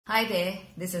Hi there,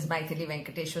 this is Maithili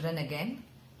Venkateshwaran again.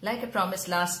 Like I promised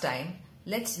last time,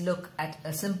 let's look at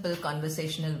a simple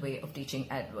conversational way of teaching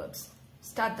adverbs.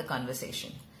 Start the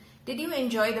conversation. Did you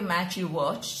enjoy the match you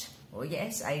watched? Oh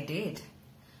yes, I did.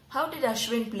 How did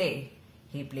Ashwin play?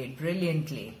 He played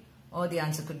brilliantly. Or the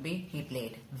answer could be, he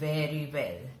played very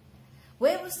well.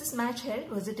 Where was this match held?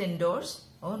 Was it indoors?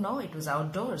 Oh no, it was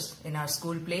outdoors in our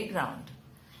school playground.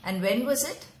 And when was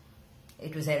it?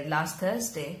 It was held last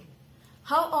Thursday.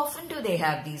 How often do they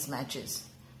have these matches?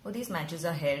 Oh, these matches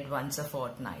are held once a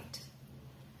fortnight.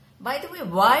 By the way,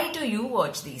 why do you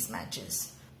watch these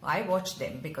matches? I watch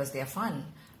them because they are fun.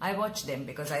 I watch them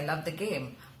because I love the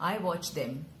game. I watch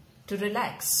them to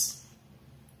relax.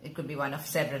 It could be one of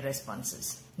several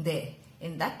responses. There,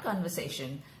 in that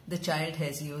conversation, the child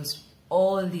has used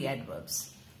all the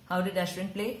adverbs. How did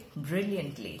Ashwin play?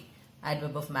 Brilliantly.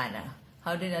 Adverb of manner.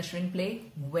 How did Ashwin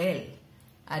play? Well.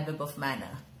 Adverb of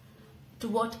manner. To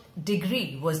what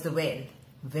degree was the well?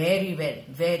 Very well,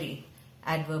 very.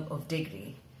 Adverb of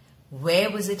degree. Where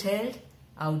was it held?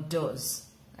 Outdoors.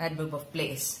 Adverb of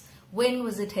place. When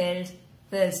was it held?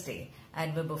 Thursday.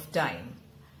 Adverb of time.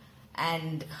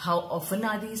 And how often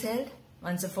are these held?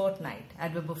 Once a fortnight.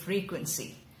 Adverb of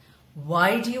frequency.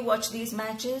 Why do you watch these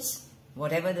matches?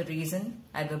 Whatever the reason,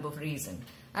 adverb of reason.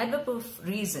 Adverb of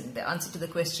reason, the answer to the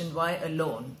question why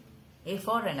alone. A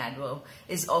foreign adverb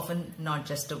is often not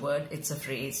just a word, it's a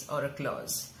phrase or a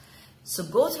clause. So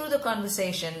go through the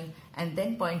conversation and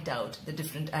then point out the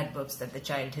different adverbs that the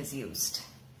child has used.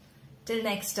 Till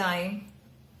next time,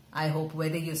 I hope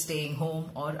whether you're staying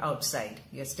home or outside,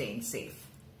 you're staying safe.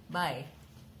 Bye.